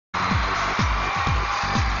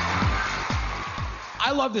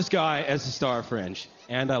I love this guy as the star of Fringe,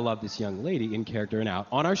 and I love this young lady in character and out.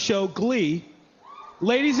 On our show, Glee,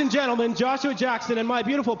 ladies and gentlemen, Joshua Jackson and my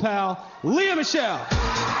beautiful pal, Lea Michele.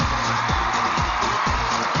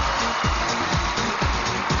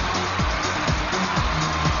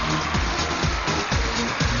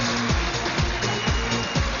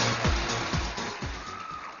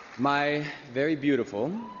 My very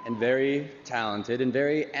beautiful and very talented and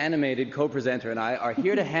very animated co-presenter and I are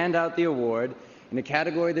here to hand out the award in a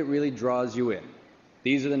category that really draws you in.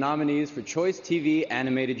 These are the nominees for Choice TV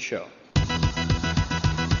Animated Show.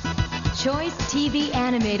 Choice TV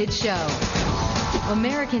Animated Show.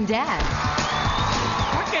 American Dad.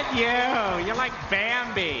 Look at you. You're like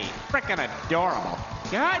Bambi. Frickin' adorable.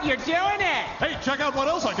 God, you're doing it. Hey, check out what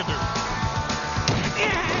else I can do.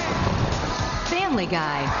 Family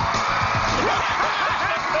Guy.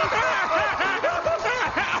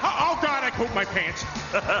 Oh, God, I pooped my pants.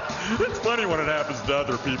 It's funny when it happens to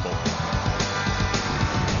other people.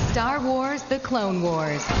 Star Wars: The Clone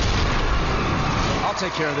Wars. I'll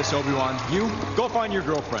take care of this, Obi-Wan. You, go find your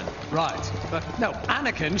girlfriend. Right. But no,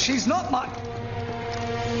 Anakin, she's not my...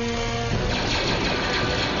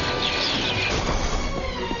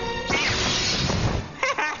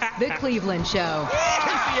 The Cleveland Show.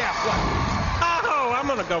 Oh, I'm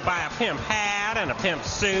gonna go buy a pimp hat and a pimp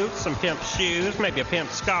suit, some pimp shoes, maybe a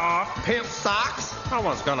pimp scarf. Pimp socks? No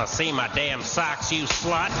one's gonna see my damn socks, you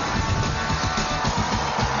slut.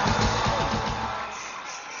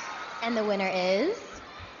 And the winner is...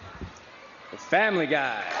 The Family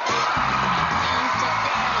Guy.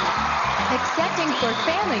 Accepting for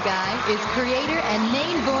Family Guy is creator and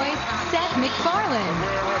main voice Seth MacFarlane.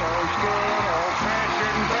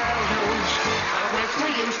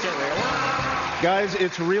 Guys,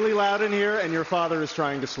 it's really loud in here, and your father is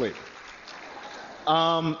trying to sleep.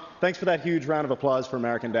 Thanks for that huge round of applause for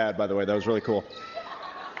American Dad, by the way. That was really cool.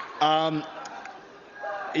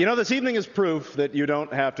 You know, this evening is proof that you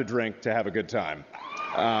don't have to drink to have a good time.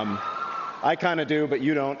 I kind of do, but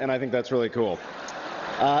you don't, and I think that's really cool.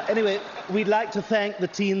 Anyway, we'd like to thank the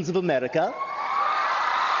teens of America.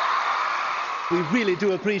 We really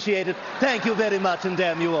do appreciate it. Thank you very much, and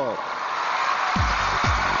damn you all.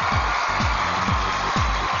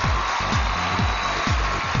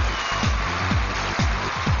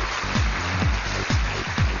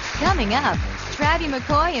 Coming up, Travie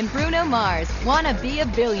McCoy and Bruno Mars wanna be a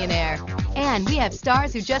billionaire. And we have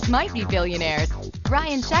stars who just might be billionaires.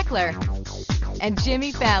 Ryan Sheckler and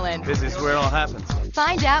Jimmy Fallon. This is where it all happens.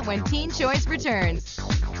 Find out when Teen Choice returns.